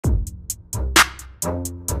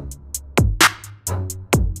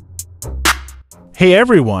Hey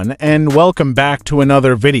everyone, and welcome back to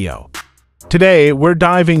another video. Today, we're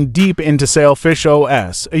diving deep into Sailfish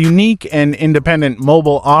OS, a unique and independent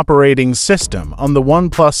mobile operating system on the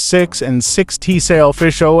OnePlus 6 and 6T.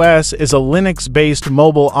 Sailfish OS is a Linux-based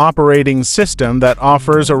mobile operating system that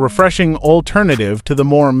offers a refreshing alternative to the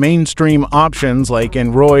more mainstream options like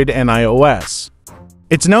Android and iOS.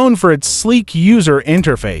 It's known for its sleek user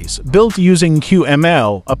interface, built using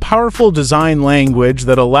QML, a powerful design language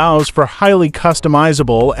that allows for highly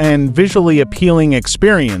customizable and visually appealing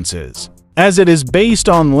experiences. As it is based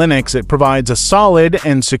on Linux, it provides a solid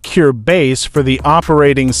and secure base for the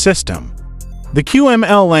operating system. The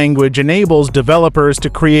QML language enables developers to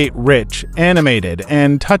create rich, animated,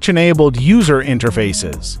 and touch-enabled user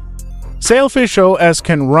interfaces. Sailfish OS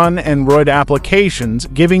can run Android applications,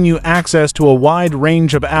 giving you access to a wide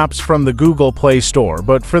range of apps from the Google Play Store,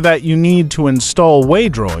 but for that you need to install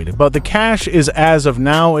Waydroid, but the cache is as of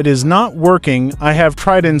now it is not working. I have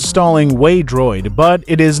tried installing Waydroid, but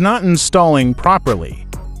it is not installing properly.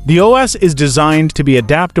 The OS is designed to be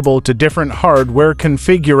adaptable to different hardware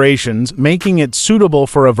configurations, making it suitable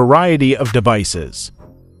for a variety of devices.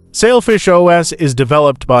 Sailfish OS is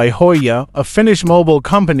developed by Hoya, a Finnish mobile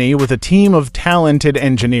company with a team of talented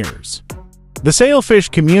engineers. The Sailfish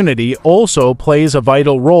community also plays a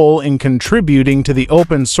vital role in contributing to the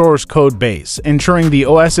open source code base, ensuring the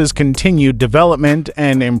OS's continued development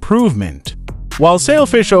and improvement. While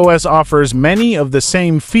Sailfish OS offers many of the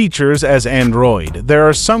same features as Android, there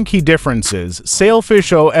are some key differences.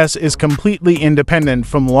 Sailfish OS is completely independent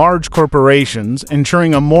from large corporations,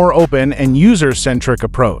 ensuring a more open and user-centric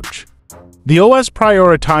approach. The OS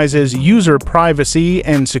prioritizes user privacy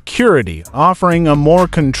and security, offering a more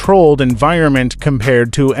controlled environment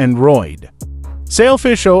compared to Android.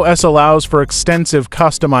 Sailfish OS allows for extensive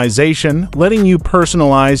customization, letting you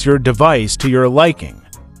personalize your device to your liking.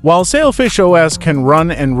 While Sailfish OS can run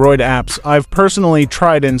Android apps, I've personally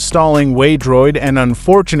tried installing Waydroid and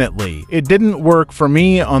unfortunately, it didn't work for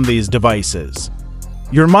me on these devices.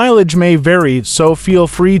 Your mileage may vary, so feel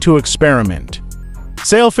free to experiment.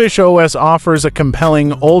 Sailfish OS offers a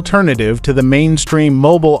compelling alternative to the mainstream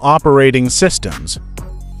mobile operating systems.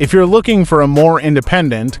 If you're looking for a more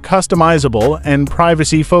independent, customizable, and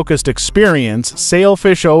privacy-focused experience,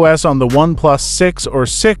 Sailfish OS on the OnePlus 6 or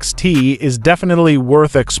 6T is definitely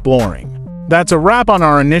worth exploring. That's a wrap on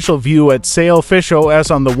our initial view at Sailfish OS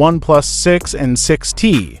on the OnePlus 6 and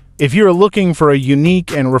 6T. If you're looking for a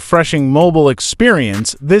unique and refreshing mobile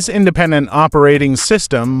experience, this independent operating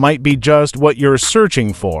system might be just what you're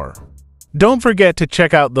searching for. Don't forget to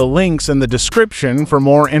check out the links in the description for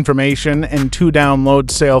more information and to download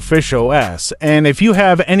Sailfish OS. And if you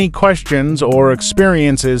have any questions or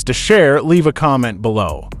experiences to share, leave a comment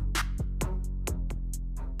below.